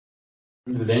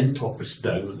Length of इस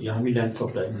diagonal, यहाँ भी लेंथ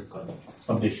ऑफ डायगोनल का।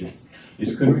 अब देखिए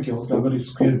स्क्वायर में क्या होता है, अगर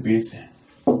स्क्वायर बेस है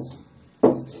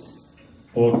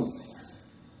और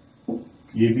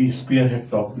ये भी स्क्वायर है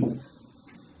टॉप भी,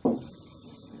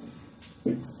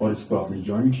 और इसको आपने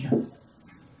ज्वाइन किया,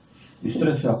 इस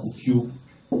तरह से आपको क्यूब,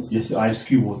 जैसे आइस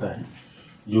क्यूब होता है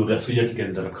जो रेफ्रिजरेटर के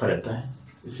अंदर रखा रहता है,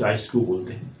 इसे आइस क्यूब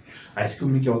बोलते हैं। आइस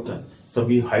क्यूब में क्या होता है,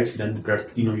 सभी हाइट लेंथ ब्रेड्थ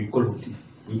तीनों इक्वल होती है,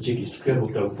 नीचे की स्क्वायर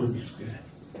होता है, ऊपर भी स्क्वायर है।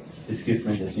 इस केस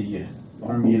में जैसे ये है,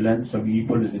 हम ये लेंथ सभी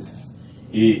इक्वल ले लेते हैं,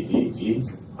 ए,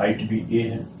 हाइट भी ए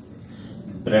है,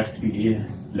 ब्रेड्थ भी ए है,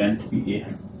 लेंथ भी ए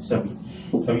है,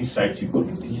 सभी साइड्स इक्वल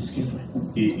होती है। इस केस में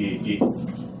ए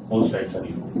all sides are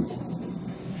equal,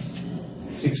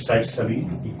 6 sides सभी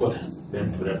इक्वल है,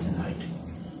 लेंथ ब्रेड्थ एंड हाइट,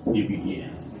 ये भी ए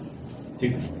है,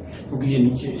 ठीक है, क्योंकि ये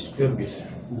नीचे स्क्वायर बेस है,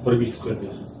 ऊपर भी स्क्वायर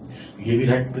बेस है, ये भी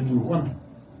राइट प्रिज्म हुआ ना,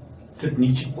 सिर्फ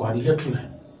नीचे क्वाड्रिलेटरल है।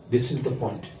 This is the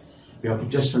point, we have to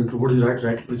just understand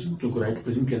right prism, क्योंकि राइट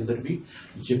प्रिज्म के अंदर भी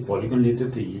नीचे पॉलीगन लेते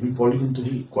थे, ये भी पॉलीगन तो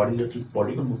ही क्वाड्रिलेटरल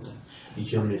पॉलीगन होता है।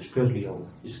 नीचे हमने स्क्वायर लिया हुआ,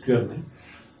 स्क्वायर में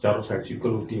चारों साइड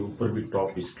इक्वल होती है, ऊपर भी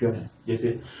टॉप स्क्वायर है,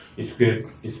 जैसे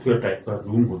स्क्वायर टाइप का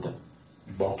रूम होता है,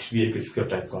 बॉक्स भी एक स्क्वायर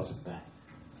टाइप का आ सकता है।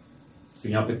 तो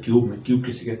यहाँ पे क्यूब में, क्यूब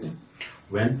किसे कहते हैं,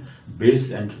 when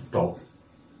base and top,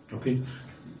 okay,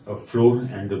 a floor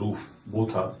and the roof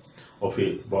both are of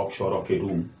a box or of a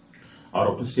room are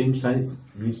of the same size,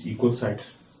 means equal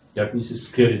sides, that means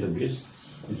square is the base,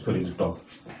 square is the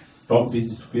top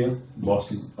is square,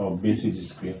 box is base is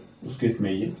square, उस case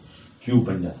में ये cube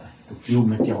बन जाता है। तो cube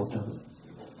में क्या होता है,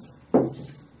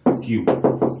 क्यूब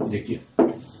देखिए,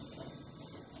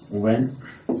 when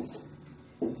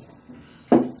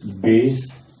base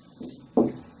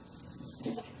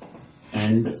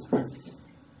and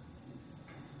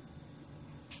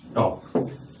top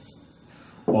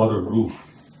or a roof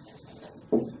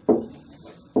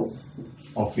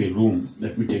of a room,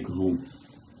 let me take room,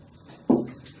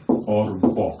 or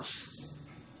box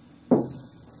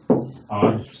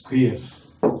are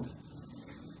squares,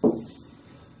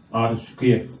 are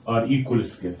equal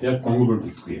squares, they are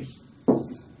congruent squares,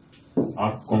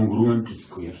 are congruent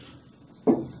squares।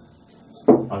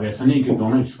 अब ऐसा नहीं कि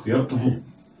दोनों स्क्वायर तो हैं,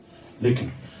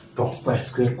 लेकिन टॉप का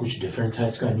स्क्वायर कुछ डिफरेंट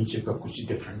साइज का, नीचे का कुछ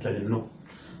डिफरेंट है, no,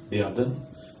 they are the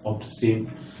of the same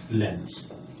length,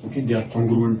 okay, they are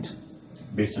congruent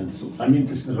based on this, I mean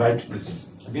this right prism.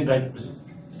 Again right prism,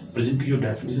 prism की जो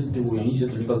डेफिनेशन थी वो यहीं से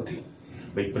तो निकलती है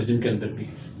भाई, प्रिज्म के अंदर भी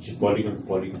नीचे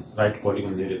पॉलीगन राइट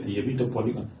पॉलीगन ले लेते, ये भी तो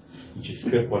पॉलीगन, नीचे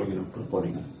स्क्वायर पॉलीगन, ऊपर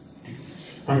पॉलीगन, ठीक है,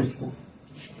 हम इसको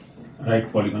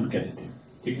राइट पॉलीगन कह देते हैं,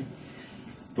 ठीक है।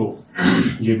 तो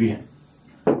ये भी है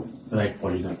राइट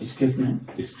पॉलीगन। इस केस में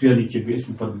स्क्वायर नीचे बेस,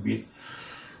 ऊपर भी बेस,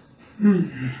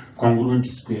 कॉन्ग्रुएंट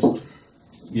स्क्वायर्स,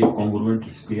 ये congruent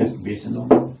squares, base and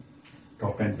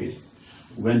top and base,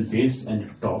 when base and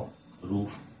top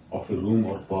roof of A room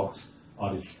और box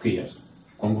are squares,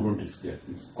 congruent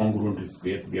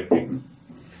squares we have taken,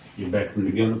 you back to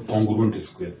again congruent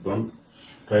square, don't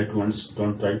try to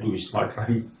smart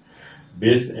rhyme,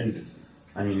 base and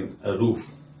I mean a roof,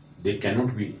 they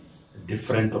cannot be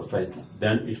different of size,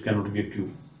 then it cannot be a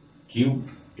cube,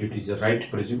 it is a right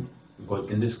prism, because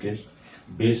in this case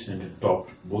base and top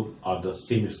both are the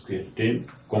same square, same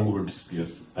congruent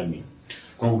squares, I mean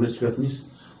congruent squares means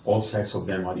all sides of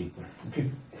them are equal, okay,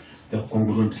 they are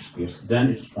congruent squares, then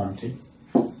it forms a,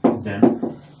 then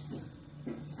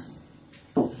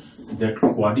that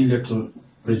quadrilateral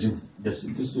prism, this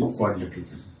is a quadrilateral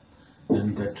prism,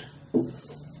 then that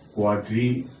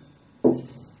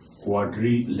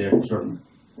quadrilateral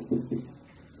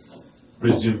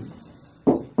prism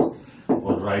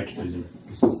or right prism,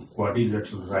 this is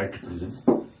quadrilateral right prism,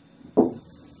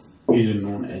 is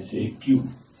known as a cube,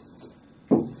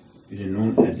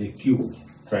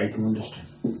 try to understand,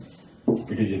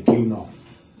 it is a cube now,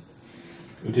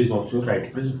 it is also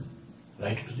right prism,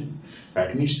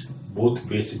 that means both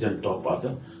bases and top are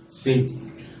the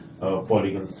same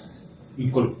polygons,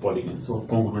 equal polygons or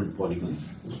congruent polygons,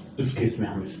 इस case में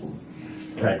हम इसको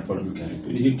right polygon कह रहे हैं। तो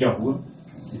ये क्या हुआ,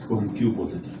 इसको हम क्यूब बोल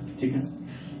देते हैं, ठीक है।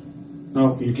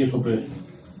 Now in case of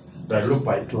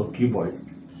parallelepiped or cuboid,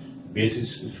 base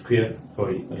is square,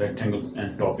 sorry, rectangle,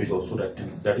 and top is also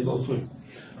rectangle, that is also a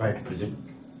right prism,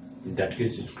 in that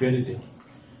case square is there,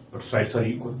 but sides are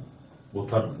equal,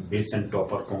 both are base and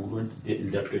top are congruent,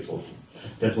 in that case also,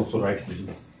 that's also right prism.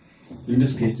 In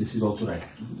this case this is also right,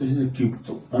 this is a cube.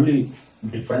 So only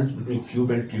difference between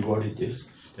cube and cuboid is this,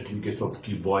 that in case of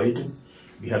cuboid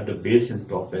we have the base and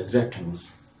top as rectangles,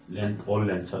 all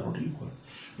lengths are not equal,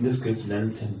 in this case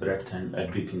length and breadth and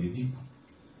everything is equal,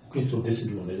 okay. So this is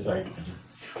known as right prism,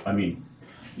 I mean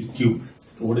cube.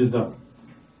 So what is the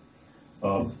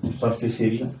surface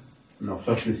area. Now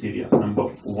surface area, number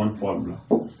one formula.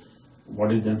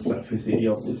 What is then surface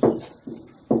area of this?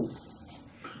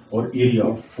 और area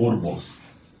of four balls.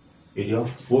 Area of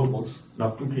four balls. Now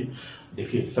क्योंकि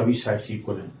देखिए सभी sides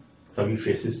equal हैं, सभी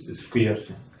faces squares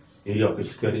हैं. Area of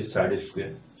square is side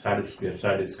square, side square,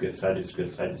 side square, side square,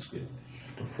 side square.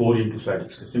 So 4 into side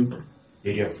square, simple.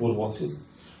 Area of four balls is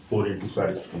 4 into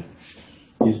side square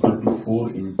is equal to 4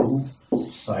 into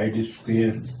side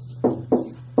square.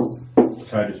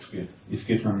 Side square. इस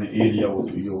case में हमने area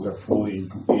ये होगा 4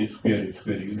 into a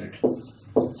square unit.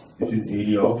 This is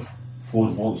area of four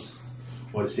balls.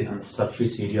 और इसे हम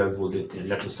surface area बोल देते हैं,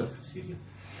 lateral surface area.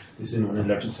 इसे उन्होंने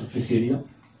lateral surface area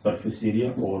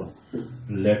और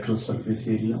lateral surface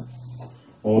area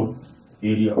और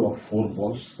area of four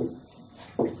balls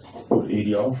और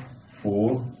area of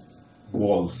four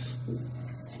walls.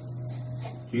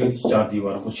 ठीक है, चार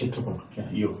दीवारों का क्षेत्रफल क्या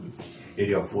ये होगा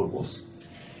area of four balls.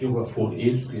 ये होगा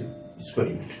 4a square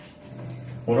unit.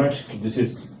 Alright, this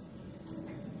is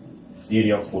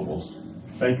area of four balls.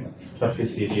 Right?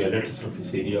 Surface area, lateral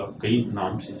surface area, कई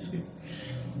नाम से इसके.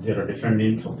 There are different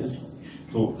names of this.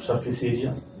 So surface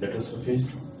area, lateral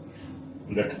surface,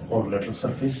 lateral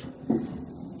surface,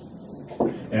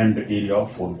 and area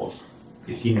of four balls.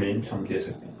 ये तीन names हम दे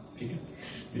सकते हैं. ठीक है,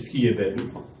 इसकी ये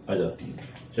वैल्यू आ जाती है.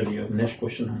 चलिए अब नेक्स्ट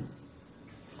क्वेश्चन है.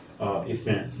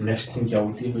 इसमें नेक्स्ट थिंग क्या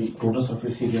होती है भाई, टोटल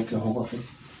सरफेस एरिया क्या होगा फिर.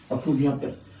 अब तो यहाँ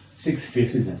पर 6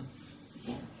 फेसेस हैं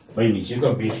भाई, नीचे का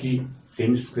बेस ही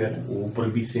सेम स्क्वायर है, ऊपर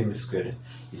भी सेम स्क्वायर है,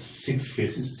 6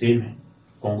 फेसेस सेम है,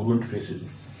 कॉन्ग्रुएंट फेसेस है.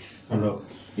 मतलब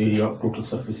area of total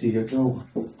surface area क्या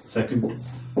होगा. Second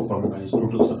formula is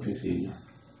total surface area.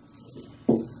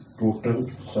 Total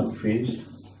surface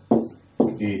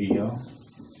area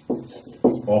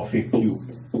of A cube.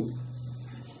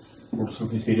 Total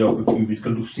surface area of a cube is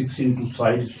equal to 6 into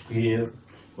side square.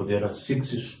 So there are 6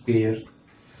 squares.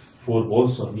 4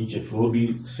 walls और नीचे floor भी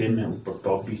same है, ऊपर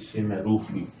top भी same है,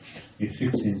 roof भी. ये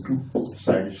 6 into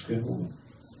side square होगा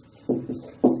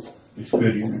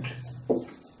स्क्वायर यूनिट.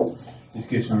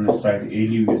 इसके सामने साइड ए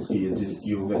ली हुई है,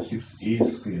 ये होगा 6a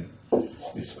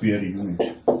स्क्वायर यूनिट.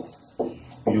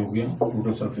 ये हो गया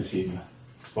total surface area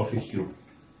of A cube.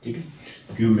 ठीक है,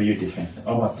 क्यूब में ये डिफाइन.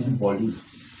 अब आते हैं वॉल्यूम.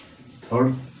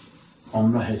 थर्ड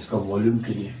फॉर्मूला है इसका वॉल्यूम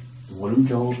के लिए. वॉल्यूम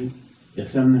क्या होगी,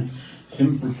 जैसे हमने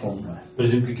सिंपल फॉर्मूला है,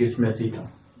 प्रिज्म के केस में ऐसे ही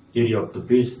था, area of the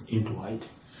base into height.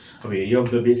 अब एरिया ऑफ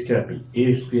द बेस क्या है,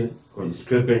 ए स्क्वायर, और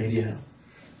स्क्वायर का एरिया है,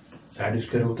 साइड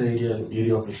स्क्वायर होता है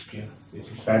area of square,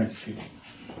 side square.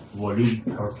 Volume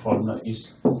third formula is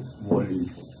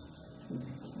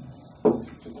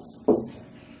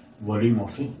volume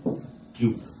of A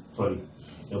cube,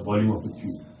 volume of A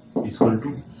cube is equal to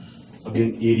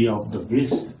again area of the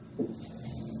base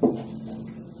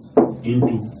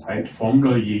into height.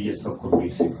 Formula ये सबको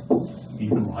basic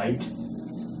into height.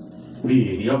 भाई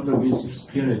area of the base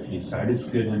square है, इसलिए side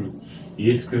square यानी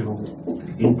ए square होगा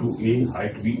into ए,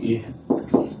 height भी ए है,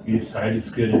 ये साइड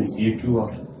स्क्वायर यानी ए क्यूब आ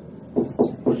गया,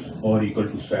 और इक्वल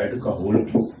टू साइड का होल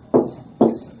क्यूब,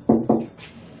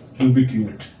 क्यूबिक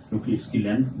यूनिट, क्योंकि इसकी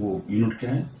लेंथ वो यूनिट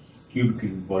क्या है,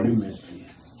 क्यूबिक वॉल्यूम में, इसलिए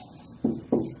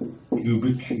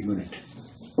क्यूबिक यूनिट.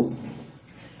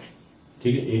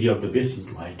 ठीक है, area of the base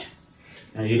into height.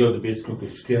 Area of the base क्योंकि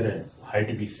स्क्वायर है,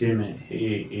 हाइट भी सेम है,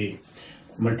 ए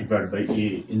multiplied by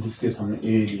A. In this case हमने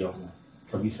ए लिया हुआ,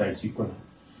 सभी साइड्स इक्वल है.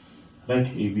 Right,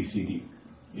 A B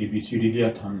C D लिया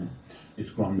था हमने,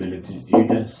 इसको हम ले लेते हैं ए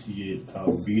डैश, ये था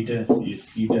बी डैश, ये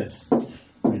सी डैश,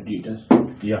 डी डैश.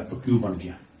 ये आपका क्यूब बन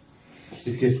गया.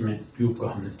 इस केस में क्यूब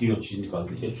का हमने तीनों चीज निकाल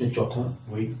दी. इसमें चौथा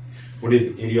वही, what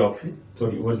is area of it,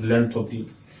 sorry what is length of the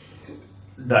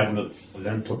diagonal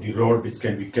length of the rod which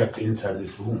can be kept inside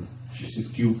this room. This is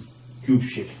cube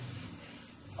shape.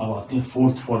 अब आते हैं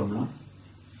fourth formula,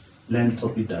 length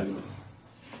of the diagonal.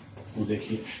 वो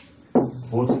देखिए,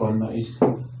 fourth formula is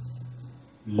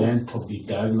length of the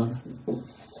diagonal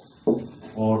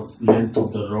और length of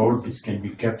the rod which can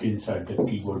be kept inside the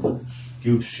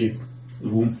cube shape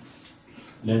room.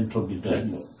 Length of the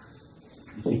diagonal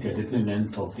इसे कहते थे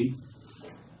length of the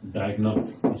diagonal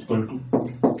equal to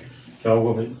क्या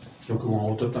होगा भाई, क्योंकि वहां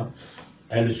होता था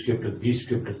L square plus B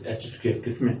square plus H square,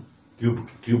 किसमें,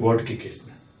 क्यूबॉइड के केस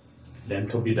में.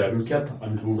 लेंथ ऑफ द डायगोनल क्या था,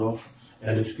 under root of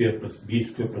L square plus B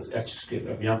square plus H square.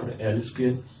 अब यहाँ पर एल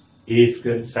स्क्वायर, ए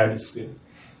square, side square,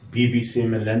 B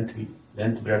same है,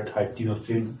 length breadth height तीनों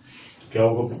सेम. क्या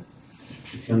होगा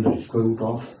इसके अंदर square root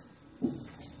of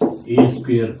A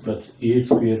square plus A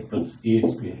square plus A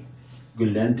square.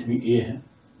 Length भी ए है,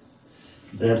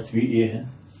 ब्रेड्थ भी ए है,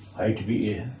 हाइट भी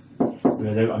ए है.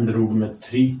 अंडर रूट में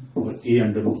 3 और ए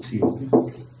अंडर रूट 3 हो गया.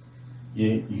 ये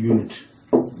unit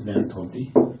length of the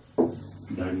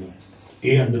diagonal,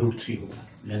 a √3 होगा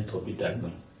लेंथ ऑफ द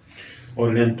डायगोनल,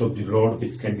 और length of the rod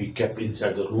which can be kept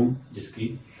inside the room, जिसकी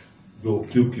जो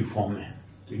क्यूब की फॉर्म में है,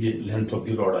 तो ये लेंथ ऑफ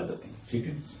द रॉड आ जाती है। ठीक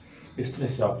है, इस तरह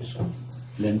से आप इसको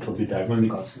लेंथ ऑफ द डायगोनल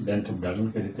निकाल सकते हैं, लेंथ ऑफ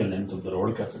डायगोनल कह देते हैं, लेंथ ऑफ द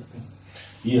रॉड कह सकते हैं।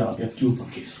 ये आ गया क्यूब का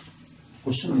केस।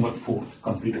 क्वेश्चन नंबर 4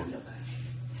 कंप्लीट हो जाता है।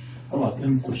 अब आते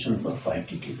हैं क्वेश्चन नंबर 5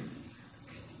 के केस में,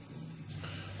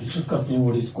 डिस्कस करते हैं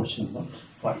व्हाट इज क्वेश्चन नंबर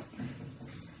 5,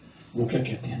 वो क्या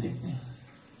कहते हैं देखते हैं।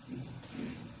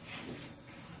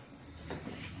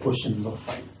 क्वेश्चन नंबर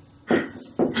 5,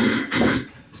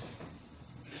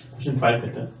 क्वेश्चन 5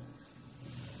 कहता है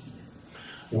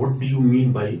what do you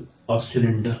mean by a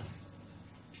cylinder,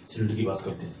 cylinder की बात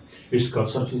करते हैं, it's curve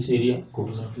surface area,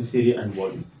 total surface area and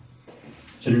volume.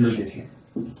 Cylinder देखिए,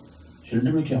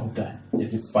 सिलेंडर में क्या होता है,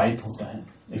 जैसे पाइप होता है,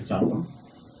 एग्जांपल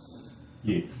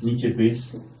ये नीचे बेस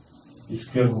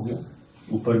स्क्वायर हो गया,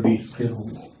 ऊपर भी स्क्वायर हो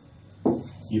गया,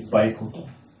 ये पाइप होता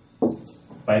है,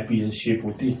 पाइप की जैसे शेप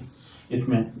होती है,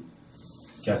 इसमें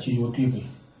क्या चीज होती है भाई,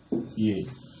 ये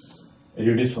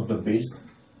रेडियस ऑफ द बेस,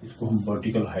 इसको हम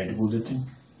वर्टिकल हाइट बोल देते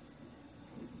हैं।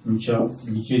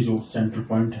 नीचे जो सेंटर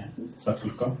पॉइंट है सर्कल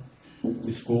का,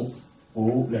 इसको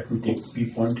ओ let me take P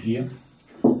point here,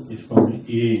 इसको हमने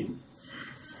ए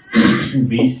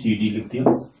बी सी डी लिख दिया,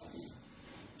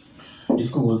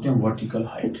 इसको बोलते हैं वर्टिकल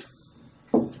हाइट।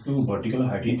 तो वर्टिकल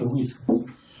हाइट ही तो हुई इसका।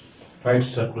 राइट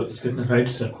सर्कुलर, इसके राइट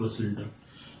सर्कुलर सिलेंडर,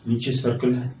 नीचे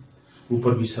सर्कल है,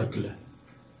 ऊपर भी सर्कल है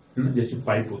ना, जैसे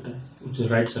पाइप होता है, उसे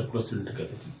राइट सर्कुलर सिलेंडर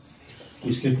कहते हैं। तो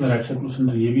इसके इसमें राइट सर्कुलर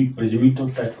सिलेंडर, ये भी प्रिज्म तो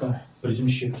टाइप का है, प्रिज्म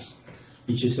शेप,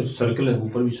 नीचे सिर्फ सर्कल है,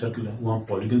 ऊपर भी सर्कल है, वहां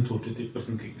पॉलीगन्स होते थे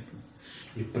प्रिज्म के केस में।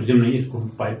 ये प्रिज्म नहीं है, इसको हम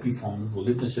पाइप की फॉर्म में बोल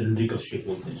देते हैं, सिलेंड्रिकल शेप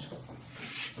बोलते हैं इसका।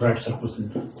 राइट सर्कुलर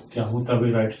सिलेंडर क्या होता है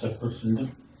भाई, right circular cylinder,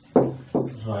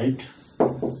 right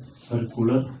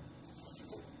circular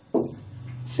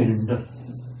cylinder,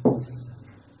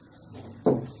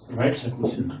 right circular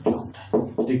cylinder क्या होता है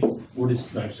देखिए, what is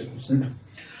right circular cylinder.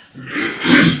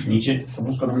 नीचे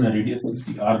सपोज करो हमने रेडियस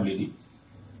इसकी आर ले ली,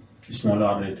 स्मॉल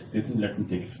आर ले सकते थे, let me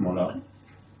take small are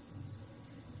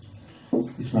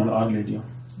ले लिया,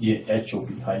 ये एच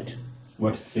होगी हाइट,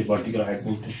 वर्ट से वर्टिकल हाइट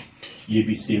बोलते हैं, ये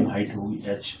भी सेम हाइट होगी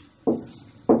H,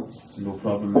 no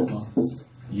problem at all,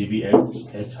 ये भी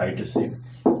एच हाइट है सेम।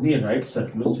 ये राइट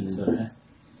सर्कुलर सिलेंडर है,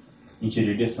 नीचे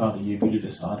रेडियस आर, ये भी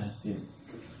रेडियस आर है same,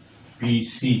 P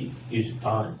C is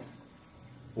are,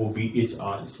 O B is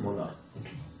are, small are.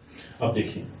 अब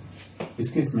देखिए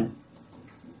इस केस में,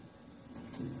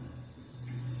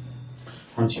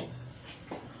 हाँ जी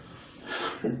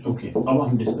ओके, अब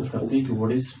हम डिस्कस करते हैं कि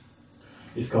व्हाट इज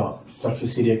इसका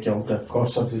सरफेस एरिया क्या होता है, कर्व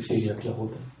सरफेस एरिया क्या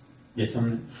होता है। जैसे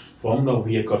हमने फॉर्मूला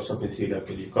हुई है कर्व सरफेस एरिया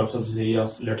के लिए, curve surface area,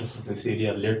 lateral surface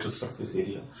area, lateral surface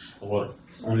area, और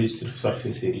ओनली सिर्फ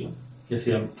सरफेस एरिया।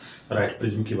 जैसे हम राइट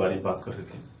प्रिज्म के बारे में बात कर रहे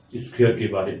थे, स्फीयर के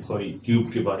बारे में, सॉरी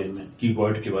क्यूब के बारे में,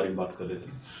 क्यूबॉइड के बारे में बात कर रहे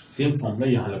थे, सेम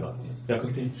फॉर्मूला यहाँ लगाते हैं। क्या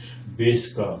करते हैं, बेस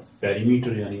का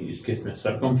पेरीमीटर यानी इस केस में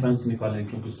सर्कमफ्रेंस निकालें,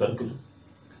 क्योंकि circle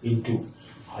into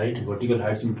height, vertical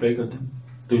height से मल्टीप्लाई करते हैं,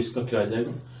 तो इसका क्या आ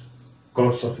जाएगा,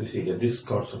 curve surface area, this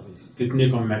curve surface, कितने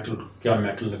का मेटल, क्या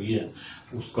मेटल लगी है,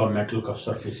 उसका मेटल का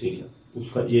सरफेस एरिया,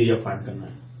 उसका एरिया फाइंड करना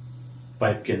है।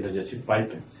 पाइप के अंदर जैसे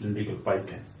पाइप है, सिलिंड्रिकल पाइप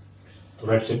है, तो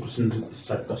राइट साइड सिलेंडर इस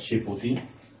टाइप का शेप होती है,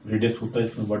 रेडियस होता है,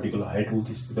 इसमें वर्टिकल हाइट होती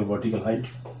है, इसकी तो वर्टिकल हाइट,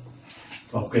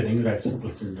 तो आप कह देंगे राइट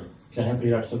सर्कुलर सिलेंडर। क्या है भाई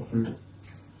right circular cylinder,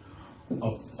 a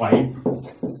pipe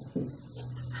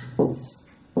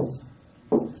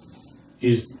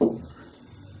is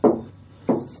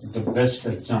the best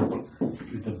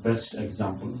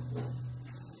example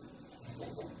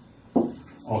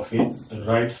of a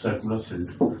right circular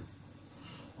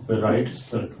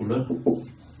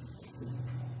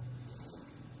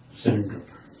cylinder,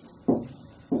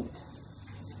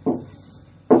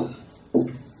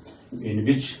 in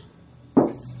which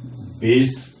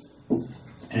base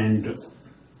and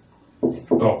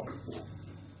top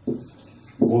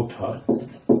both are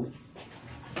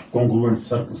congruent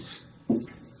circles,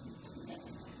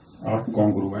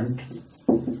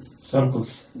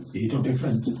 यही तो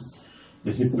डिफरेंस है।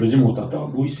 जैसे प्रिज्म होता था,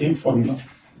 वही सेम फॉर्मूला,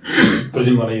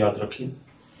 प्रिज्म वाला याद रखिए।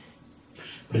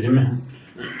 प्रिज्म में हम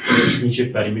नीचे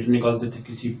पेरीमीटर निकालते थे,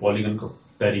 किसी पॉलीगन का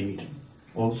पेरीमीटर,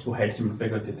 और उसको हाइट से मल्टीप्लाई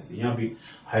कर देते थे। यहाँ भी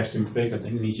हाइट से मल्टीप्लाई कर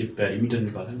देंगे, नीचे पेरीमीटर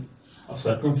निकालेंगे। अब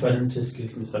सर्कमफेरेंस इस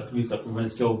केस में, सर्कल की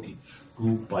सर्कमफेरेंस क्या होती है,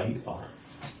 2πr।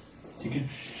 ठीक है,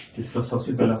 इसका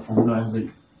सबसे पहला फॉर्मूला है भाई,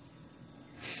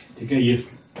 ठीक है, ये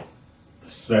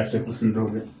राइट सर्कुलर सिलेंडर हो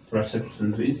गया। राइट सर्कुलर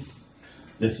सिलेंडर इज,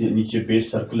 जैसे नीचे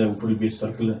बेस सर्कल है, ऊपर भी बेस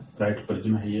सर्कल है, राइट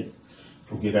प्रिज्म है ये,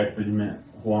 क्योंकि राइट प्रिज्म में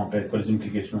वहां पे प्रिज्म के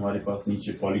केस में हमारे पास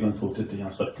नीचे पॉलीगन्स होते थे,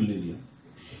 यहाँ सर्कल ले लिया।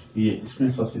 ये इसमें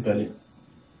सबसे पहले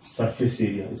सरफेस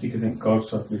एरिया, इसे कहते हैं curve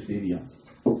surface area.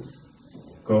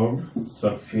 Curve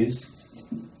surface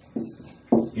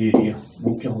area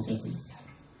वो क्या होता है?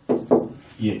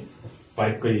 ये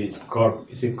पाइप का ये कर्व,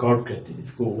 इसे कर्व कहते हैं।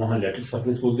 इसको वहां लेटरल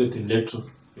सरफेस बोलते थे, लेटरल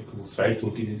क्योंकि वो साइड्स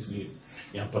होती थी, इसलिए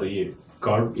यहाँ पर ये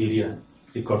कर्व एरिया है,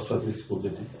 ये कर्व सरफेस बोलते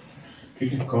थे।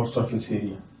 ठीक है, कर्व सरफेस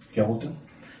एरिया क्या होता है?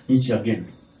 नीचे again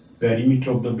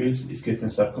perimeter of the base, इसके इसमें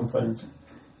सर्कमफेरेंस है।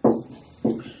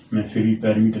 मैं फिर भी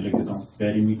पेरीमीटर लिख देता हूँ,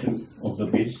 perimeter of the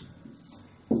base,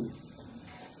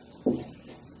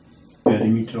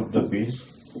 perimeter of the base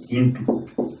into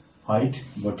height,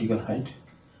 vertical height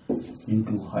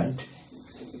into height.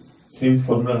 Same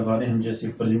formula लगा रहे हैं हम जैसे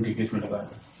प्रिज्म के केस में लगाया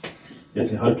था,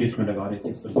 जैसे हर केस में लगा रहे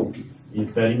थे प्रिज्म के। ये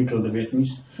perimeter of the base means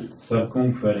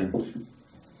circumference,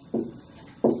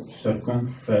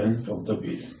 circumference of the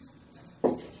base.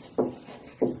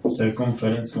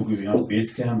 Circumference क्योंकि यहाँ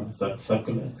बेस क्या है हमारा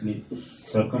सर्कल है, इसलिए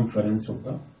circumference of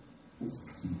the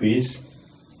base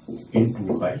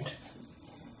into height.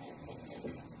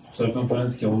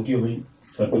 Circumference क्या होती है भाई?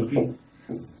 सर्कल की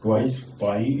ट्वाइस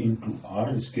पाई इंटू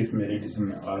आर, इस केस में रेडियस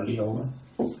में आर लिया होगा,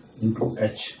 into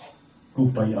H, 2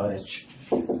 pi R H,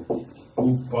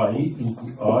 2 pi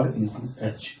into are into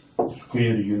H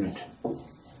square unit.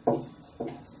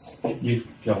 ये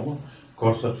क्या होगा?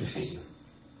 कर्व सरफेस एरिया,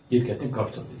 ये कहते हैं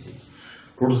curve surface area.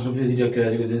 Total surface area क्या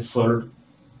है? जैसे सॉलिड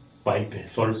पाइप है,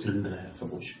 सॉलिड सिलेंडर है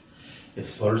सपोज, ये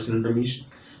सॉलिड सिलेंडर मीन्स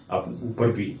आप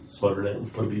ऊपर भी सॉलिड है,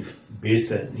 ऊपर भी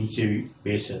बेस है, नीचे भी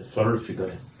बेस है, सॉलिड फिगर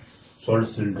है, सॉलिड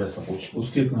सिलेंडर है सपोज,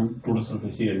 उसके हम टोटल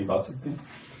सरफेस एरिया निकाल सकते हैं।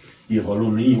 ये हॉलो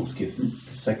नहीं है उसके इसमें।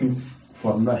 सेकंड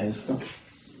फॉर्मूला है इसका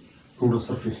टोटल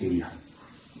सरफेस एरिया,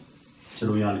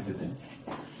 चलो यहाँ लिख देते हैं।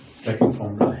 सेकंड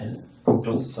फॉर्मूला है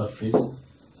टोटल सरफेस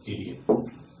एरिया।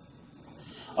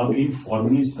 अब इन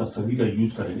फॉर्मूलेज का सभी का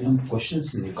यूज करेंगे हम क्वेश्चन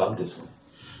से निकालते समय।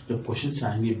 जब क्वेश्चन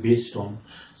आएंगे बेस्ड ऑन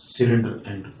सिलेंडर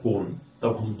एंड कोन,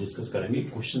 तब हम डिस्कस करेंगे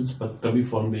क्वेश्चंस पर, तभी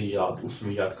फॉर्मूले याद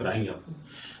उसमें याद कराएंगे आपको,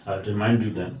 remind you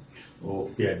them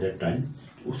at that time.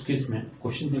 उस केस में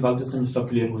क्वेश्चन निकालते समय सब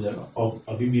क्लियर हो जाएगा। और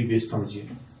अभी भी बेस समझिए,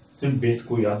 सिर्फ बेस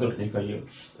को याद रखने का ये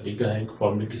तरीका है,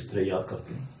 फॉर्मूले किस तरह याद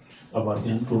करते हैं। अब आते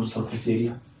हैं total surface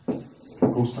area.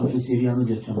 Total surface area में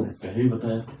जैसे हमने पहले ही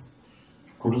बताया,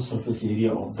 total surface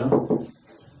area of the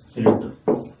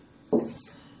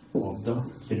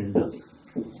cylinder,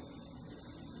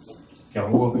 क्या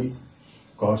होगा भाई?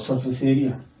 Curve surface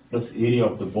area plus area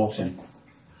of the boss and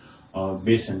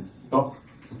base and top,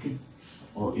 okay,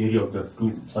 और area of the two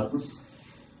circles.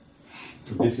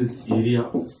 तो this is area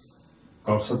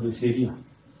curve surface area,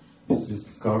 this is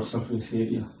curve surface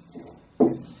area,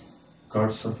 curve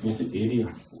surface area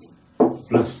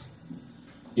plus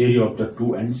area of the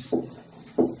two ends,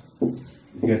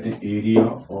 कहते हैं area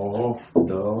of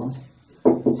the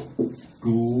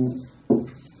two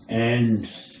and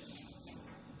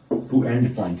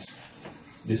points,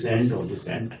 this and और this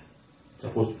and.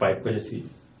 Suppose pipe का जैसे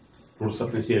total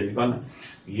surface area निकालना,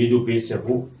 ये जो base है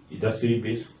वो इधर से भी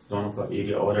बेस, दोनों का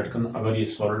एरिया और ऐड करना अगर ये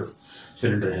सॉलिड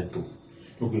सिलेंडर है तो,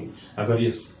 क्योंकि अगर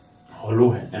ये हॉलो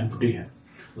है, एम्प्टी है,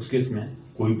 उस केस में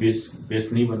कोई बेस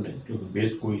नहीं बन रहा है, क्योंकि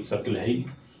बेस कोई सर्कल है ही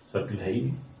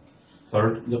नहीं।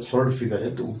 सॉलिड जब सॉलिड फिगर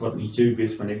है तो ऊपर नीचे भी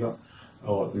बेस बनेगा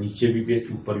और नीचे भी बेस,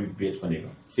 ऊपर भी बेस बनेगा,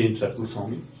 सेम सर्कल्स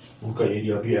होंगे, उनका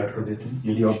एरिया भी ऐड कर देते हैं।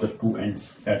 Area of the two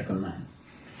ends add करना है।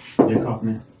 देखा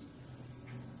आपने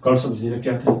कर्व सरफेस एरिया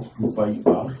क्या था? 2 पाई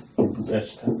आर इंटू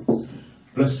एच था,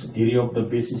 plus area of the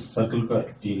base इस सर्कल का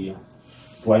एरिया,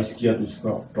 ट्वाइस किया तो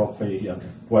इसका टॉप का एरिया था,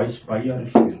 twice pi are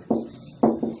square,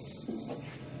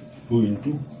 2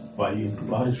 into pi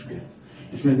into are square.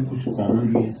 इसमें भी कुछ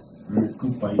कॉमन भी है, हमने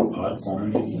 2 पाई आर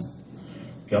कॉमन ले लिया,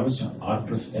 क्या बचा? आर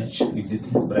प्लस एच लिख देते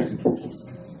हैं ब्रैकेट में,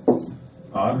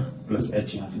 आर प्लस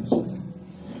एच यहाँ से बचा।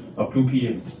 अब क्योंकि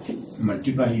ये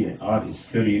मल्टीप्लाई है, आर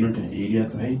स्क्वायर यूनिट है, एरिया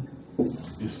तो है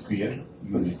स्क्वायर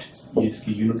यूनिट, ये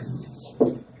इसकी यूनिट है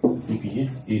क्योंकि ये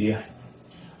एरिया है।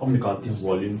 अब निकालते हैं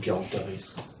वॉल्यूम क्या होता है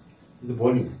इसका।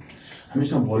 वॉल्यूम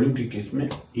हमेशा वॉल्यूम के केस में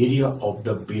एरिया ऑफ द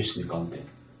बेस निकालते हैं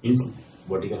into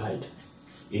vertical height.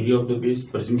 Area of the base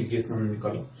prism के केस में हमने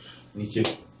निकाला, नीचे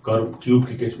कर्व क्यूब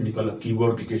के केस में निकाला,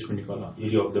 कीबोर्ड के केस में निकाला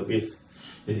एरिया ऑफ द बेस।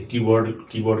 जैसे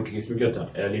कीबोर्ड के केस में क्या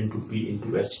था? L into P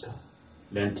into H था,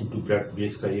 लेंथ इंटू ब्रेड्थ,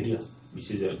 बेस का एरिया,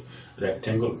 विच इज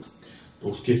रेक्टेंगल, तो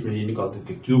उस केस में ये निकालते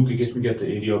थे। क्यूब के केस में क्या था?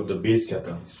 एरिया ऑफ द बेस क्या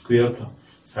था? स्क्वायर था,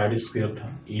 साइड स्क्वायर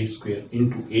था, ए स्क्वायर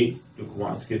इंटू ए, जो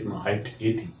वहां इस केस में हाइट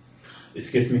ए थी। इस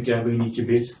केस में क्या है भाई? नीचे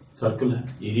बेस सर्कल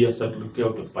है, एरिया सर्कल क्या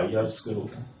होता है? पाई आर स्क्वायर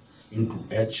होता है into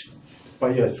H,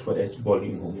 pi are square, H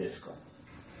volume हो गया इसका।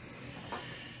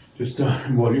 तो इसका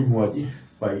वॉल्यूम हुआ जी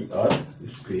पाई आर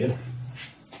स्क्वायर।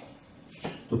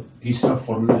 तो तीसरा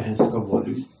फॉर्मूला है इसका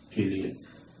वॉल्यूम के लिए।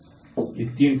 ये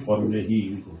 3 फॉर्मूले ही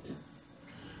यूज होते हैं।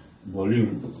 Volume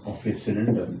of a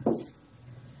cylinder,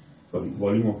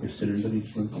 volume of a cylinder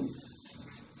equal to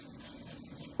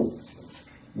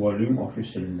volume of a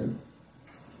cylinder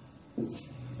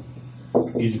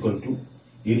is equal to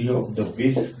area of the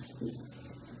base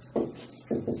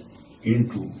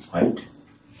into height.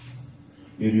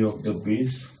 Area of the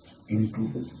base into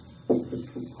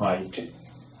height.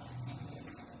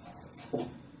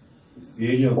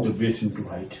 Area of the base into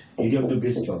height. Area of the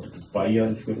base क्या होता है? पाई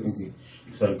are square, क्योंकि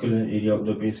circle है। Area of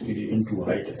the base के लिए into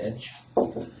height h,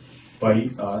 pi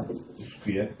are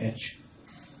square h,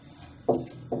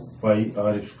 pi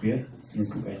are square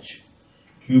into h,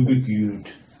 cubic unit,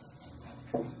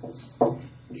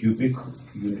 cubic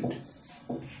unit.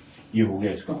 ये हो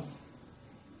गया इसका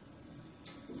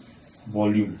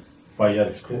volume, pi are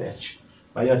square H.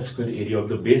 Pi are square area of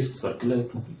the base circle है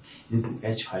क्योंकि into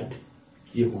H height.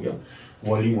 ये हो गया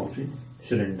volume of a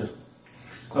cylinder.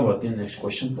 अब आते हैं नेक्स्ट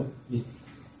क्वेश्चन पर। ये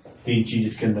 3 चीज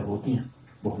इसके अंदर होती हैं,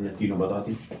 वो हमने तीनों बता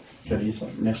दी। चलिए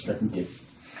sir next let me take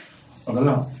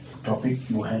अगला टॉपिक,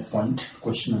 वो है पॉइंट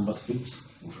क्वेश्चन नंबर 6।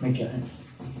 उसमें क्या है?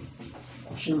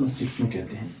 क्वेश्चन नंबर 6 में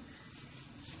कहते हैं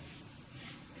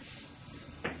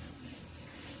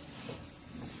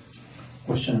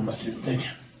क्वेश्चन नंबर 6 देखें।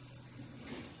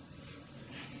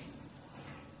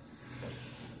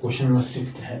 क्वेश्चन नंबर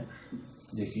 6 है,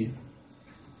 देखिए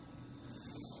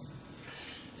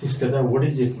 6 कहता है व्हाट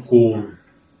इज ए कोन।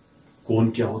 कोन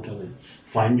क्या होता है?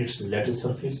 Find its lattice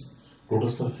surface, total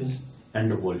surface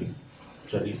and volume.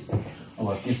 चलिए अब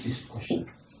आते हैं 6th क्वेश्चन।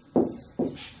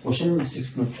 क्वेश्चन नंबर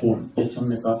 6 में कोन, जैसे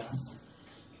हमने कहा था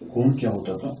कोन क्या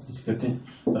होता था, इसे कहते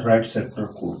हैं राइट सेक्टर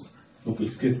कोन, क्योंकि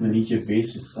इसके इसमें नीचे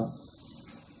बेस इसका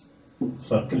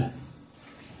सर्कल है,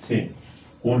 से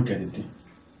कोन कह देते हैं।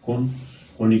 कोन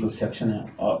कोनिकल सेक्शन है।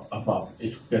 और अब आप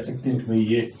इसको कह सकते हैं कि भाई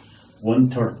ये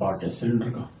 1/3 पार्ट है सिलेंडर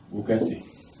का। वो कैसे?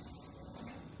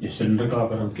 ये सिलेंडर का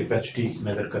अगर हम कैपेसिटी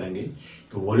मेजर करेंगे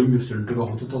तो वॉल्यूम जो सिलेंडर का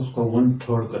होता था उसका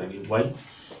 1/3 करेंगे। वाई?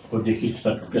 और देखिए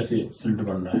सर्कल कैसे सिलेंडर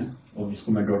बन रहा है, और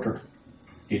इसको मैं डॉटेड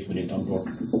केस में लेता हूँ।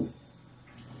 डॉटेड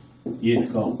ये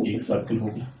इसका एक सर्कल हो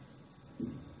गया,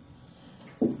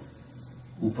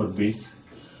 ऊपर बेस,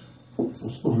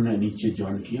 उसको हमने नीचे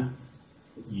जॉइन किया।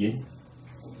 ये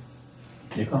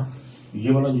देखा,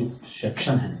 ये वाला जो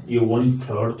सेक्शन है ये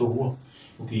 1/3 तो हुआ,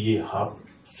 क्योंकि ये हाफ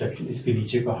सेक्शन, इसके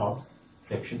नीचे का हाफ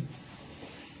सेक्शन,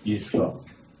 ये इसका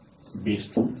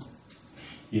बेस था।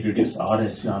 ये रेडियस आर है,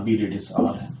 इससे यहाँ भी रेडियस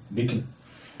आर है। लेकिन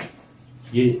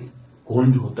ये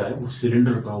कोन जो होता है वो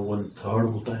सिलेंडर का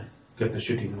 1/3 होता है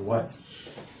कैपेसिटी में। हुआ है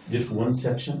जिसको 1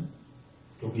 सेक्शन,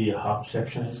 क्योंकि ये हाफ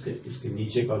सेक्शन है, इसके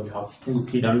नीचे का भी हाफ,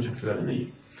 3 डायमेंशन फिगर है ना, ये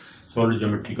सॉलिड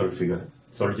ज्योमेट्रिकल फिगर है।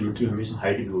 सॉलिड ज्योमेट्री हमेशा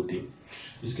हाइट भी होती है।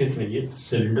 इसके इसमें ये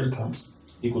सिलेंडर था,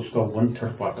 एक उसका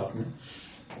 1/3 पार्ट आपने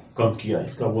कम किया,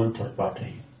 इसका 1/3 पार्ट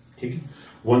है, ठीक है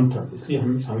 1/3। इसलिए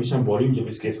हम हमेशा वॉल्यूम जब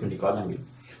इस केस में निकालेंगे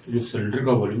तो जो सिलेंडर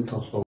का वॉल्यूम था उसका